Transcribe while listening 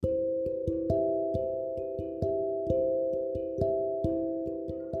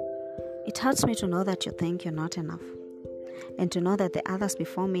It hurts me to know that you think you're not enough, and to know that the others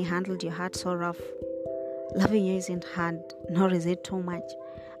before me handled your heart so rough. Loving you isn't hard, nor is it too much.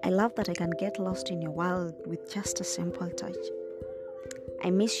 I love that I can get lost in your world with just a simple touch.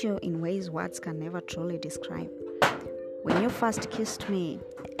 I miss you in ways words can never truly describe. When you first kissed me,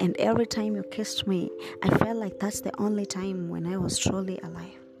 and every time you kissed me, I felt like that's the only time when I was truly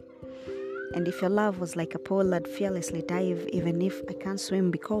alive. And if your love was like a pool, I'd fearlessly dive, even if I can't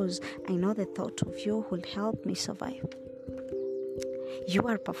swim, because I know the thought of you will help me survive. You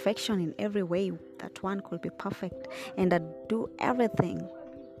are perfection in every way that one could be perfect, and I'd do everything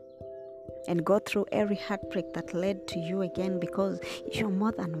and go through every heartbreak that led to you again, because you're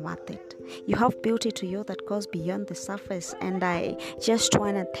more than worth it. You have beauty to you that goes beyond the surface, and I just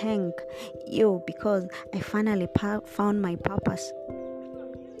want to thank you because I finally found my purpose,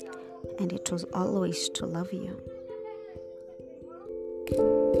 and it was always to love you.